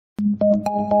Hi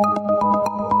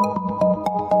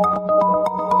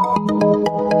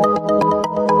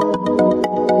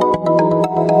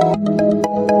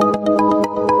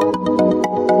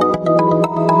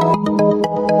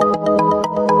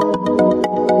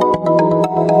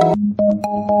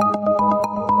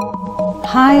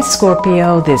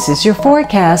Scorpio, this is your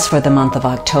forecast for the month of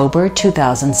October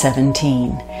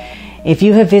 2017. If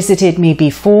you have visited me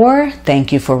before,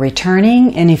 thank you for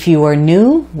returning, and if you are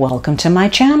new, welcome to my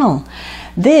channel.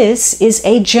 This is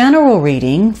a general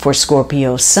reading for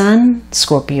Scorpio Sun,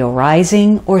 Scorpio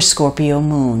Rising, or Scorpio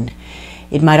Moon.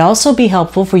 It might also be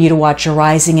helpful for you to watch your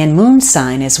rising and moon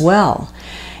sign as well.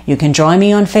 You can join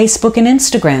me on Facebook and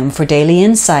Instagram for daily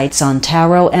insights on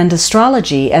tarot and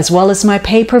astrology, as well as my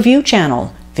pay-per-view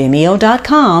channel,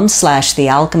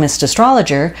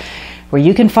 vimeo.com/thealchemistastrologer, where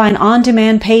you can find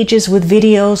on-demand pages with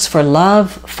videos for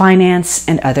love, finance,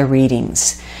 and other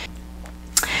readings.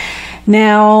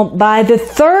 Now, by the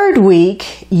third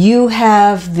week, you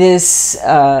have this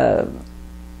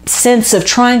sense of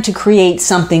trying to create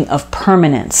something of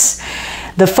permanence.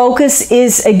 The focus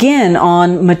is again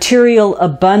on material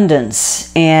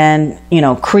abundance and,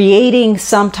 creating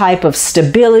some type of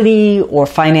stability or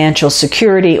financial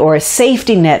security or a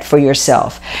safety net for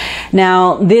yourself.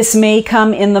 Now, this may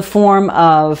come in the form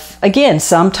of, again,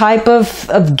 some type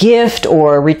of gift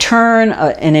or return,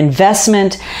 an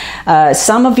investment.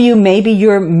 Some of you, maybe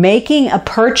you're making a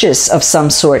purchase of some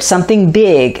sort, something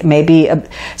big, maybe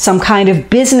some kind of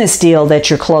business deal that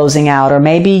you're closing out, or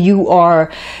maybe you are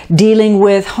dealing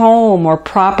with home or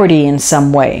property in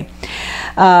some way.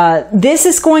 This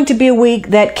is going to be a week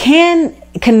that can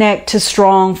connect to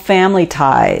strong family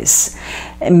ties.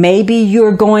 Maybe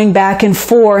you're going back and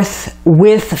forth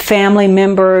with family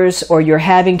members, or you're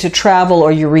having to travel,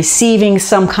 or you're receiving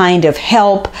some kind of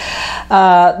help.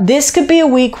 This could be a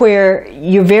week where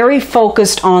you're very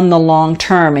focused on the long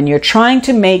term and you're trying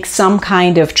to make some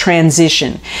kind of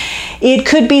transition. It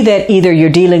could be that either you're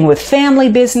dealing with family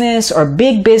business or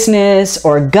big business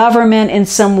or government in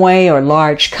some way, or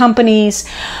large companies,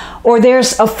 or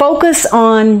there's a focus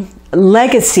on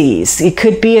legacies. It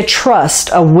could be a trust,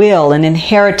 a will, an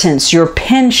inheritance, your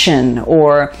pension,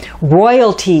 or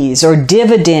royalties or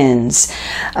dividends.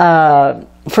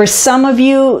 For some of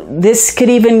you, this could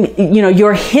even,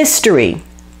 your history.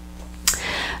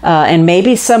 And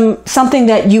maybe something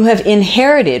that you have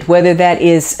inherited, whether that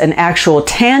is an actual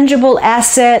tangible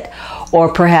asset or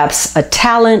perhaps a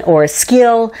talent or a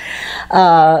skill.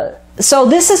 So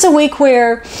this is a week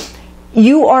where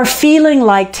you are feeling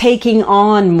like taking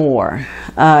on more.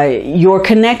 Your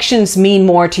connections mean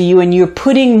more to you, and you're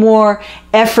putting more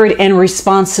effort and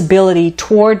responsibility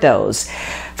toward those.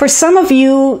 For some of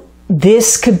you,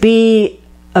 this could be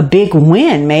a big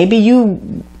win. Maybe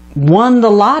you won the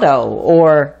lotto,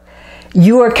 or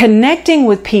you are connecting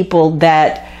with people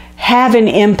that have an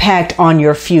impact on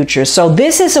your future. So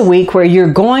this is a week where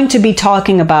you're going to be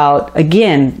talking about,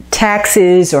 again,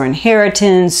 taxes or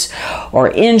inheritance or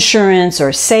insurance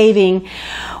or saving.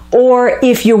 Or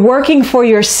if you're working for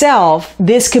yourself,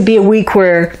 this could be a week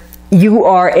where you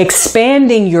are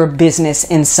expanding your business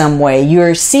in some way.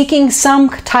 You're seeking some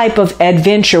type of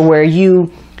adventure where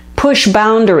you push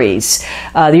boundaries.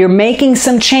 You're making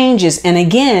some changes. And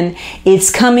again, it's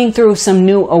coming through some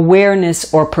new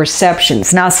awareness or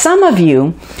perceptions. Now, some of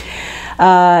you,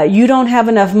 you don't have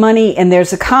enough money and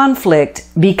there's a conflict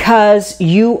because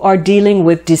you are dealing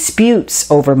with disputes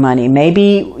over money.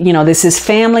 Maybe, this is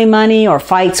family money or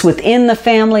fights within the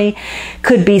family.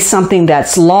 Could be something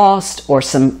that's lost or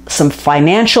some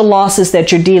financial losses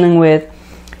that you're dealing with.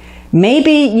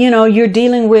 Maybe, you're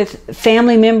dealing with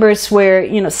family members where,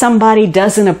 somebody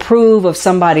doesn't approve of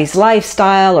somebody's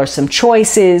lifestyle or some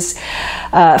choices.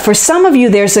 For some of you,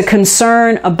 there's a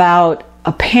concern about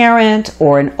a parent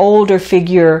or an older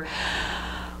figure,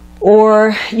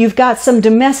 or you've got some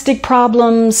domestic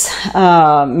problems,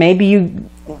 maybe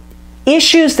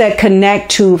issues that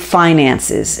connect to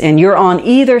finances, and you're on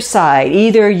either side.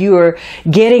 Either you're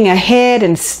getting ahead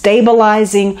and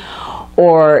stabilizing,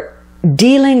 or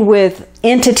dealing with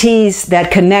entities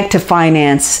that connect to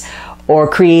finance or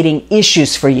creating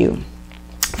issues for you.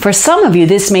 For some of you,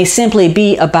 this may simply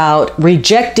be about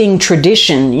rejecting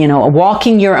tradition,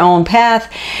 walking your own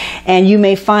path, and you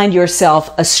may find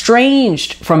yourself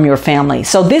estranged from your family.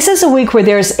 So this is a week where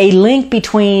there's a link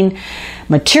between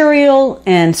material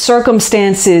and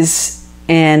circumstances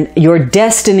and your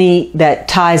destiny that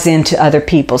ties into other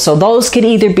people. So those could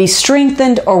either be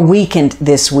strengthened or weakened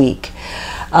this week.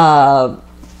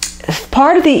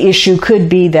 Part of the issue could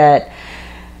be that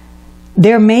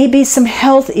there may be some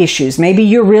health issues. Maybe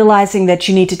you're realizing that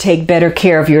you need to take better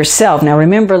care of yourself. Now,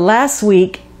 remember, last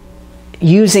week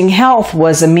using health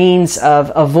was a means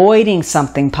of avoiding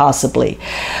something possibly.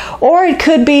 Or it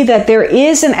could be that there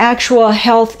is an actual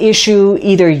health issue,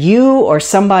 either you or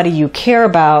somebody you care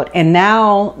about, and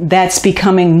now that's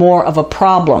becoming more of a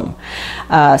problem.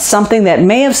 Something that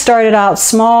may have started out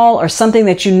small or something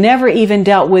that you never even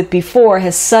dealt with before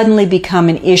has suddenly become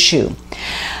an issue.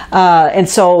 And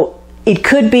so it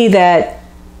could be that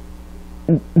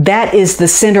that is the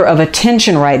center of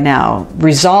attention right now,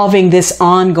 resolving this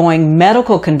ongoing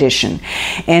medical condition.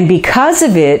 And because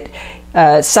of it,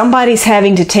 somebody's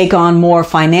having to take on more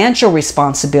financial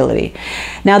responsibility.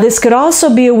 Now, this could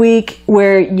also be a week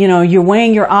where, you're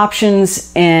weighing your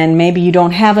options and maybe you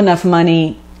don't have enough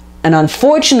money. And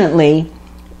unfortunately,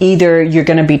 either you're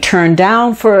going to be turned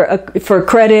down for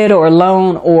credit or a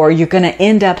loan, or you're going to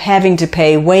end up having to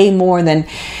pay way more than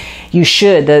you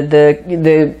should.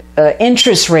 The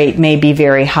interest rate may be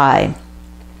very high.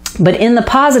 But in the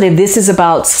positive, this is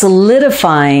about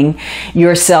solidifying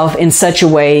yourself in such a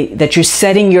way that you're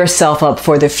setting yourself up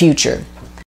for the future.